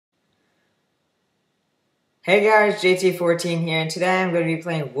Hey guys, JT14 here, and today I'm going to be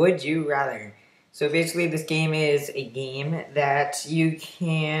playing Would You Rather. So basically this game is a game that you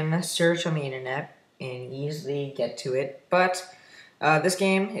can search on the internet and easily get to it, but this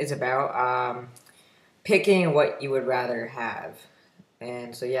game is about picking what you would rather have.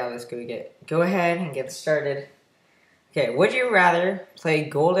 And so yeah, let's go ahead and get started. Okay, would you rather play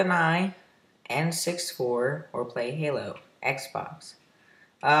GoldenEye N64 or play Halo Xbox?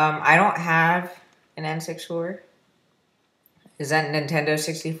 I don't have an N64. Is that Nintendo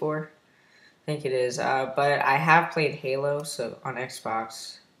 64? I think it is. But I have played Halo, so on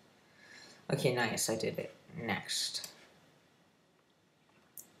Xbox. Okay, nice. I did it. Next.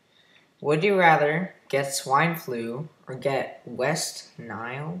 Would you rather get swine flu or get West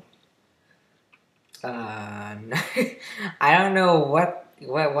Nile? I don't know what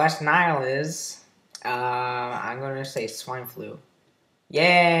West Nile is. I'm gonna say swine flu.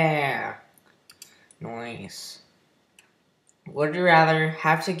 Yeah, nice. Would you rather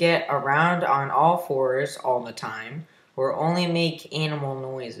have to get around on all fours all the time or only make animal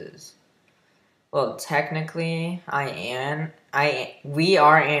noises? Well, technically, we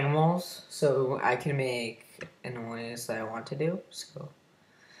are animals, so I can make a noise that I want to do. So,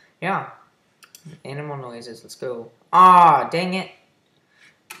 yeah, animal noises. Let's go. Ah, dang it.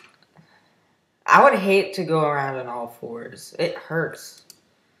 I would hate to go around on all fours. It hurts.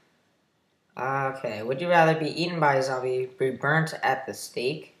 Okay, would you rather be eaten by a zombie, be burnt at the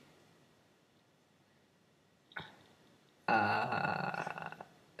stake?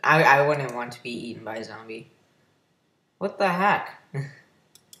 I wouldn't want to be eaten by a zombie. What the heck?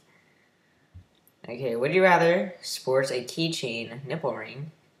 Okay, would you rather sports a keychain nipple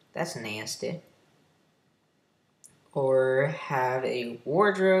ring? That's nasty. Or have a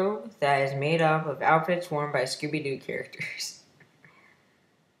wardrobe that is made up of outfits worn by Scooby-Doo characters?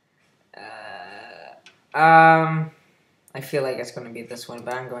 I feel like it's going to be this one,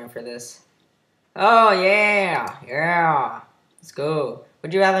 but I'm going for this. Oh, yeah! Yeah! Let's go.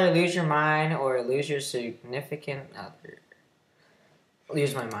 Would you rather lose your mind or lose your significant other?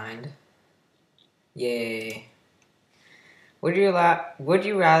 Lose my mind. Yay. Would you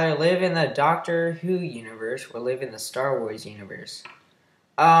rather live in the Doctor Who universe or live in the Star Wars universe?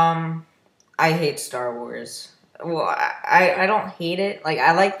 I hate Star Wars. Well, I don't hate it. Like,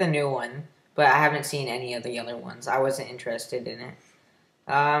 I like the new one, but I haven't seen any of the other ones. I wasn't interested in it.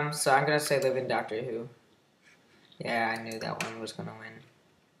 So I'm gonna say live in Doctor Who. Yeah, I knew that one was gonna win.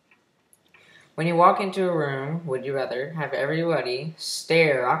 When you walk into a room, would you rather have everybody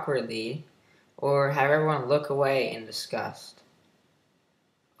stare awkwardly or have everyone look away in disgust?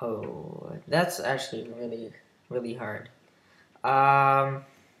 Oh, that's actually really, really hard. I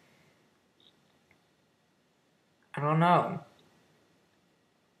don't know.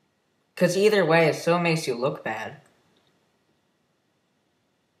 Because either way, it still makes you look bad.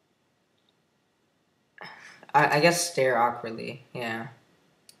 I guess stare awkwardly, yeah.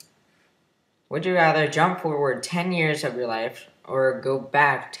 Would you rather jump forward 10 years of your life or go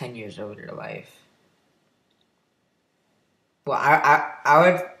back 10 years of your life? Well, I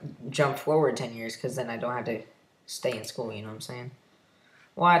would jump forward 10 years because then I don't have to stay in school, you know what I'm saying?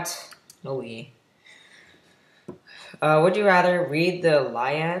 What? No way. Would you rather read the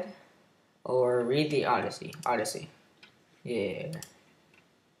Iliad or read the Odyssey? Odyssey. Yeah.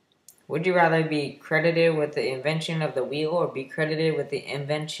 Would you rather be credited with the invention of the wheel or be credited with the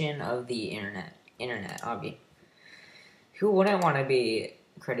invention of the internet? Internet, obvi. Who wouldn't want to be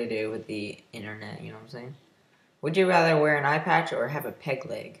credited with the internet, you know what I'm saying? Would you rather wear an eye patch or have a peg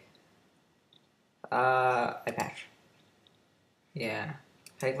leg? Eye patch. Yeah.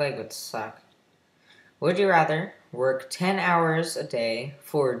 Peg leg would suck. Would you rather work 10 hours a day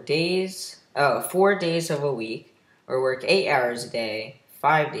for 4 days of a week or work 8 hours a day,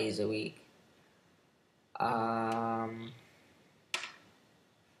 5 days a week?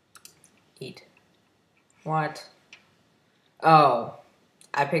 Eat. What? Oh,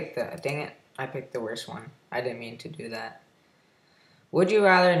 dang it, I picked the worst one. I didn't mean to do that. Would you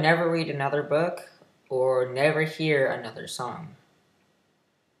rather never read another book or never hear another song?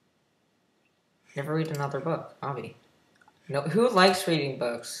 Never read another book, Avi. No, who likes reading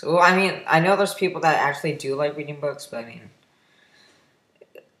books? Well, I mean, I know there's people that actually do like reading books, but I mean,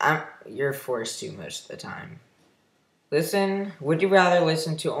 you're forced to most of the time. Would you rather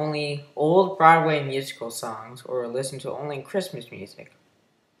listen to only old Broadway musical songs or listen to only Christmas music?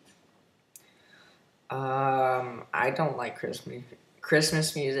 I don't like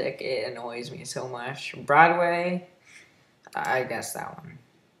Christmas music. It annoys me so much. Broadway, I guess that one.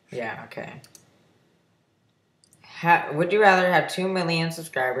 Yeah, okay. Would you rather have 2 million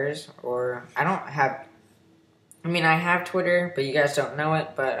subscribers or I don't have I mean, I have Twitter, but you guys don't know it,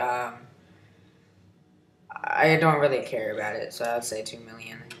 but I don't really care about it, so I would say 2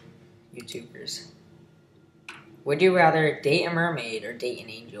 million YouTubers. Would you rather date a mermaid or date an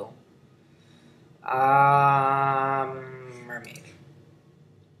angel? Mermaid.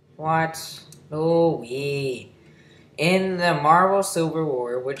 What? No way. In the Marvel Civil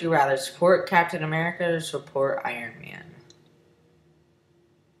War, would you rather support Captain America or support Iron Man?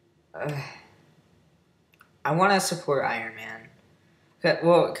 I want to support Iron Man.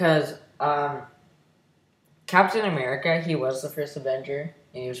 Well, because Captain America, he was the first Avenger,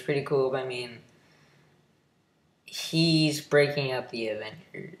 and he was pretty cool. But I mean, he's breaking up the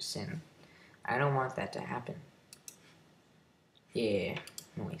Avengers, and I don't want that to happen. Yeah,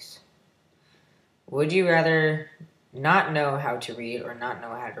 nice. Would you rather not know how to read or not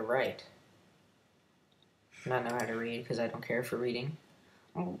know how to write? Not know how to read because I don't care for reading.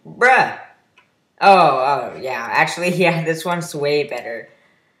 Bruh! Oh, yeah. Actually, yeah, this one's way better.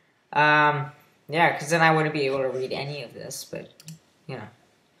 Yeah, because then I wouldn't be able to read any of this, but, you know.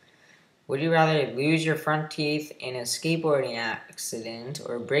 Would you rather lose your front teeth in a skateboarding accident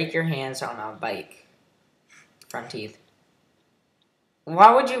or break your hands on a bike? Front teeth.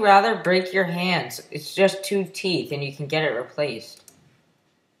 Why would you rather break your hands? It's just 2 teeth and you can get it replaced.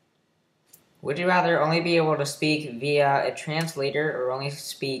 Would you rather only be able to speak via a translator or only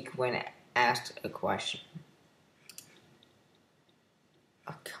speak when asked a question?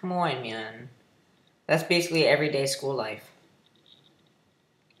 Oh, come on, man. That's basically everyday school life.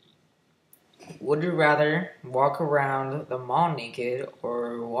 Would you rather walk around the mall naked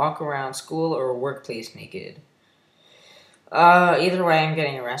or walk around school or workplace naked? Either way, I'm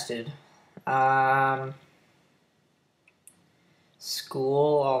getting arrested.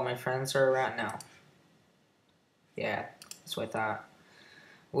 School, all my friends are around now. Yeah, that's what I thought.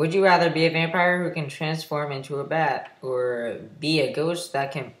 Would you rather be a vampire who can transform into a bat or be a ghost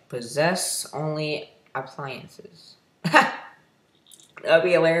that can possess only appliances? That'd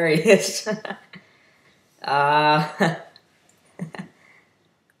be hilarious. uh,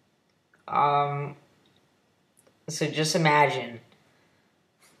 um, so just imagine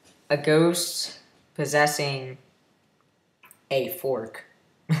a ghost possessing a fork.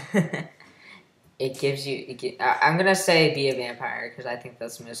 It gives you. I'm gonna say be a vampire because I think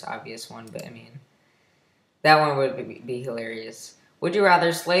that's the most obvious one. But I mean, that one would be hilarious. Would you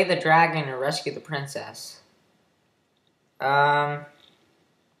rather slay the dragon or rescue the princess? Um.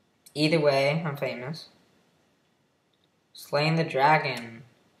 Either way, I'm famous. Slaying the dragon.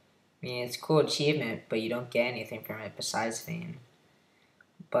 I mean, it's a cool achievement, but you don't get anything from it besides fame.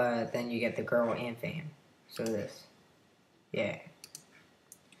 But then you get the girl and fame. So this. Yeah.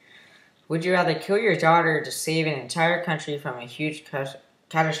 Would you rather kill your daughter to save an entire country from a huge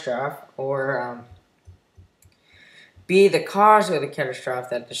catastrophe, or be the cause of the catastrophe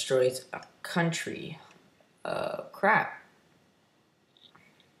that destroys a country? Crap.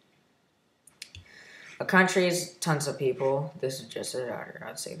 A country is tons of people. This is just a daughter.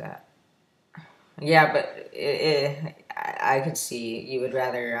 I'd say that. Yeah, but I could see you would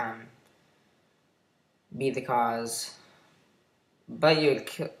rather be the cause, but you would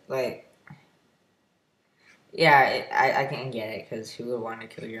kill like. Yeah, I can get it because who would want to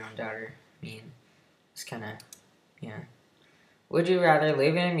kill your own daughter? I mean, it's kind of yeah. Would you rather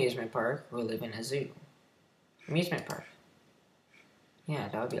live in an amusement park or live in a zoo? Amusement park. Yeah,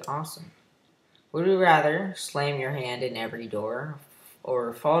 that would be awesome. Would you rather slam your hand in every door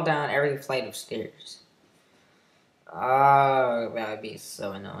or fall down every flight of stairs? Oh, that would be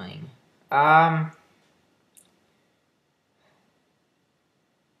so annoying.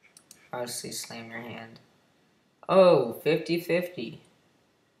 Obviously slam your hand. Oh, 50-50.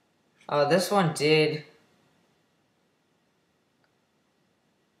 Oh, this one did.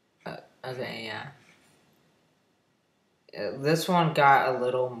 Okay, yeah. This one got a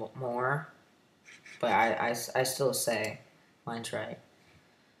little more, but I still say mine's right.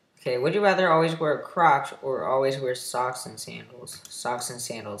 Okay, would you rather always wear Crocs or always wear socks and sandals? Socks and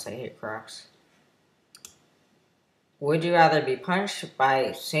sandals, I hate Crocs. Would you rather be punched by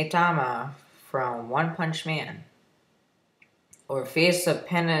Saitama from One Punch Man or face the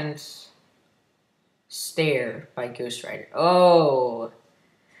penance stare by Ghost Rider? Oh,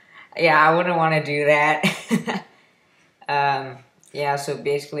 yeah, I wouldn't want to do that. Yeah, so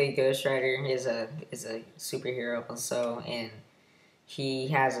basically Ghost Rider is a superhero also, and he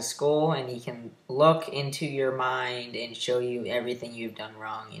has a skull and he can look into your mind and show you everything you've done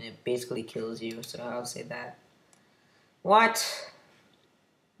wrong, and it basically kills you, so I'll say that. What?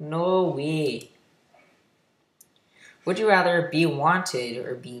 No way. Would you rather be wanted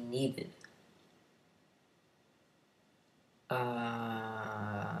or be needed?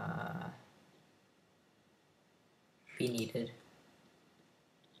 Be needed.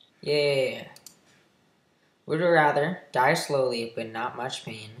 Yeah. Would you rather die slowly but not much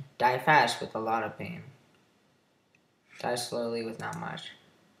pain, die fast with a lot of pain? Die slowly with not much.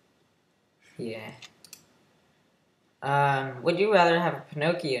 Yeah. Would you rather have a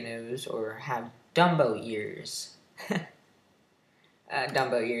Pinocchio nose or have Dumbo ears?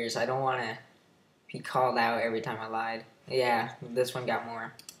 Dumbo ears. I don't want to be called out every time I lied. Yeah, this one got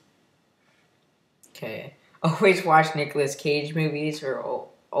more. Okay. Always watch Nicolas Cage movies or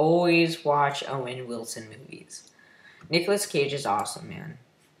always watch Owen Wilson movies? Nicolas Cage is awesome, man.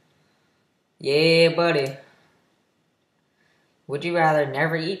 Yeah, buddy. Would you rather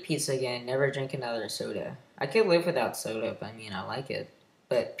never eat pizza again, never drink another soda? I could live without soda, but I mean, I like it.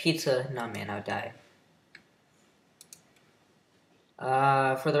 But pizza, no man, I would die.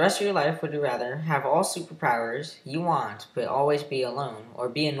 For the rest of your life, would you rather have all superpowers you want, but always be alone, or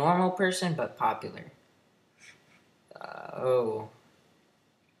be a normal person, but popular? Oh.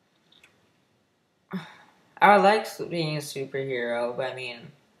 I would like being a superhero, but I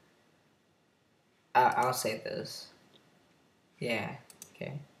mean, I'll say this. Yeah,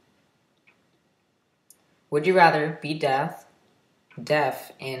 okay. Would you rather be deaf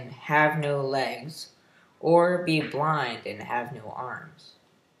and have no legs, or be blind and have no arms?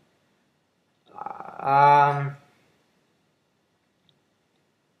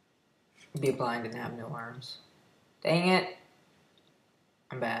 Be blind and have no arms. Dang it.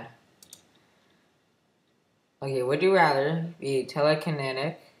 I'm bad. Okay, would you rather be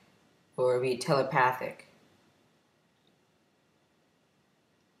telekinetic or be telepathic?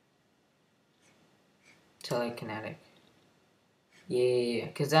 Telekinetic. Yeah,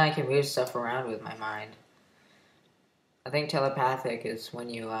 because then I can move stuff around with my mind. I think telepathic is when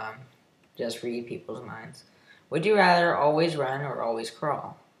you just read people's minds. Would you rather always run or always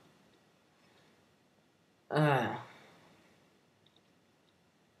crawl?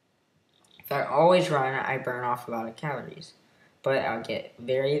 If I always run, I burn off a lot of calories, but I'll get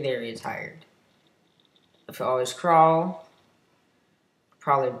very, very tired. If I always crawl,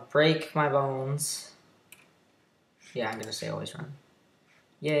 probably break my bones. Yeah, I'm gonna say always run.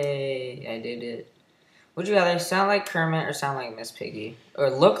 Yay, I did it. Would you rather sound like Kermit or sound like Miss Piggy? Or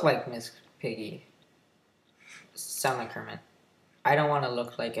look like Miss Piggy? Sound like Kermit. I don't want to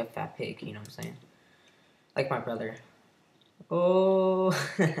look like a fat pig, you know what I'm saying? Like my brother. Oh.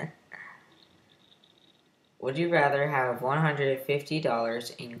 Would you rather have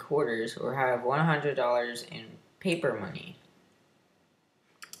 $150 in quarters or have $100 in paper money?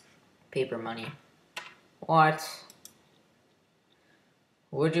 Paper money. What?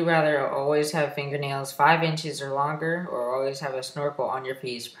 Would you rather always have fingernails 5 inches or longer or always have a snorkel on your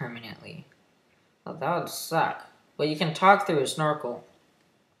face permanently? Well, that would suck. But you can talk through a snorkel.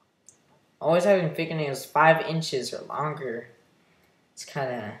 Always having fingernails 5 inches or longer. It's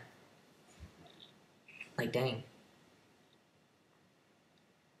kind of like, dang.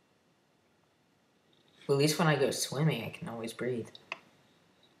 Well, at least when I go swimming, I can always breathe.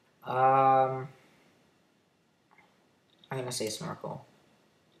 I'm gonna say snorkel.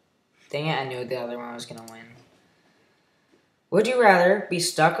 Dang it, I knew the other one was gonna win. Would you rather be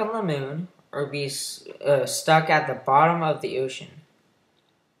stuck on the moon or be stuck at the bottom of the ocean?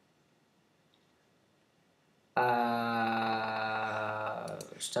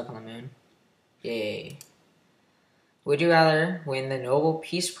 Stuck on the moon. Yay. Would you rather win the Nobel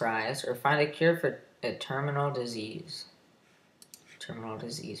Peace Prize or find a cure for a terminal disease? Terminal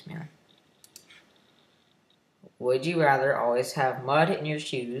disease, man. Would you rather always have mud in your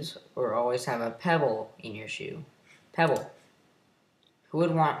shoes or always have a pebble in your shoe? Pebble. Who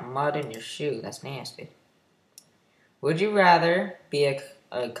would want mud in your shoe? That's nasty. Would you rather be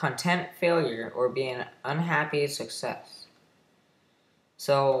a content failure or be an unhappy success?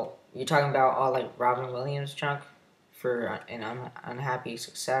 So, you're talking about all like Robin Williams junk for an unhappy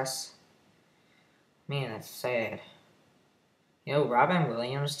success? Man, that's sad. You know, Robin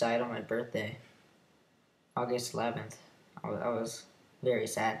Williams died on my birthday, August 11th. I was very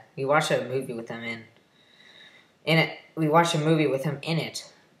sad. We watched a movie with him in it. We watched a movie with him in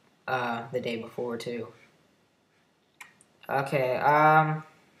it the day before, too. Okay,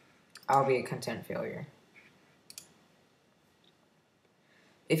 I'll be a content failure.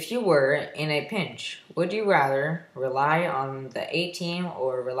 If you were in a pinch, would you rather rely on the A-Team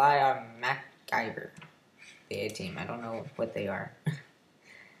or rely on MacGyver? The A-Team, I don't know what they are.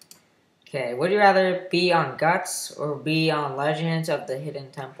 Okay, would you rather be on Guts or be on Legends of the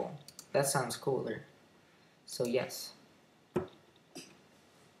Hidden Temple? That sounds cooler. So yes.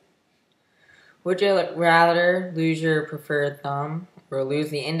 Would you rather lose your preferred thumb or lose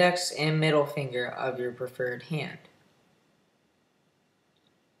the index and middle finger of your preferred hand?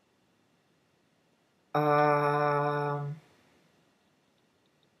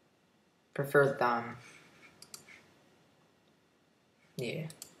 Preferred thumb. Yeah.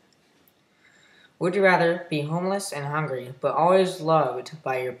 Would you rather be homeless and hungry, but always loved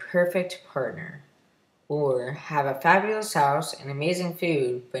by your perfect partner? Or have a fabulous house and amazing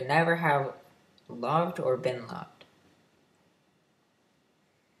food, but never have loved or been loved?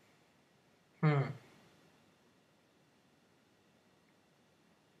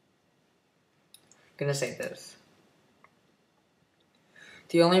 Gonna say this.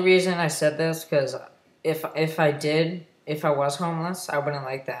 The only reason I said this, because if I was homeless, I wouldn't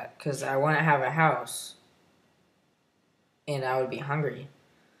like that, because I wouldn't have a house, and I would be hungry.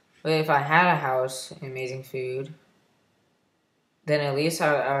 But if I had a house and amazing food, then at least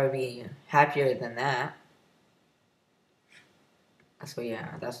I would be happier than that. So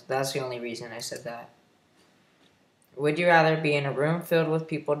yeah, that's the only reason I said that. Would you rather be in a room filled with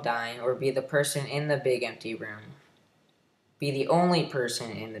people dying or be the person in the big empty room? Be the only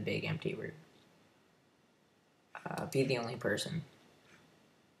person in the big empty room. Be the only person.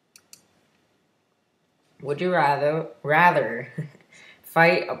 Would you rather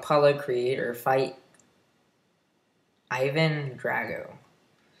fight Apollo Creed or fight Ivan Drago?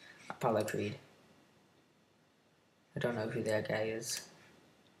 Apollo Creed. I don't know who that guy is.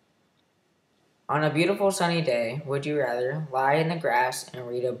 On a beautiful sunny day, would you rather lie in the grass and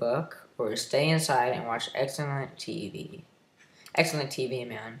read a book or stay inside and watch excellent TV? Excellent TV,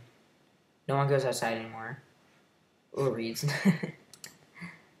 man. No one goes outside anymore. Or reads.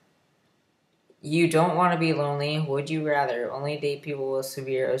 You don't want to be lonely. Would you rather only date people with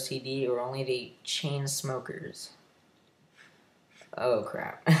severe OCD or only date chain smokers? Oh,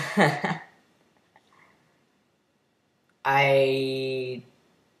 crap. I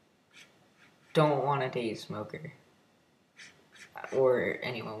don't want to date a smoker. Or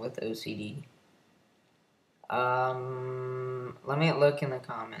anyone with OCD. Let me look in the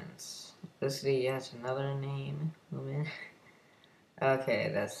comments. OCD has another name. Woman.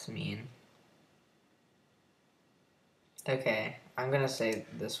 Okay, that's mean. Okay, I'm gonna say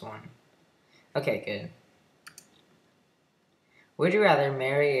this one. Okay, good. Would you rather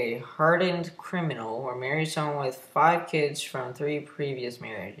marry a hardened criminal or marry someone with 5 kids from 3 previous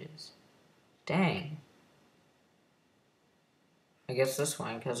marriages? Dang. I guess this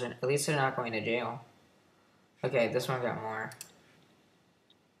one, because at least they're not going to jail. Okay, this one got more.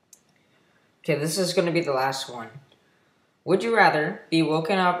 Okay, this is going to be the last one. Would you rather be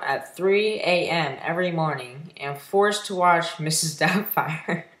woken up at 3 a.m. every morning and forced to watch Mrs.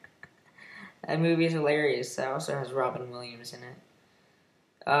 Doubtfire? That movie is hilarious. That also has Robin Williams in it.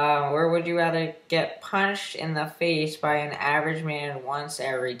 Or would you rather get punched in the face by an average man once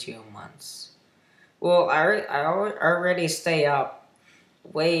every 2 months? Well, I already stay up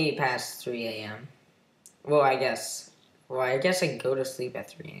way past 3 a.m. Well, I guess I can go to sleep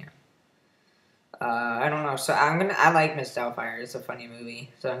at 3 a.m. I don't know. So I like Miss Doubtfire. It's a funny movie.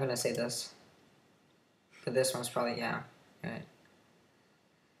 So I'm gonna say this. But this one's probably, yeah. Right.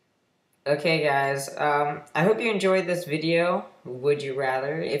 Okay, guys. I hope you enjoyed this video. Would you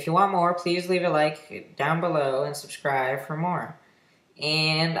rather? If you want more, please leave a like down below and subscribe for more.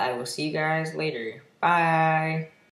 And I will see you guys later. Bye.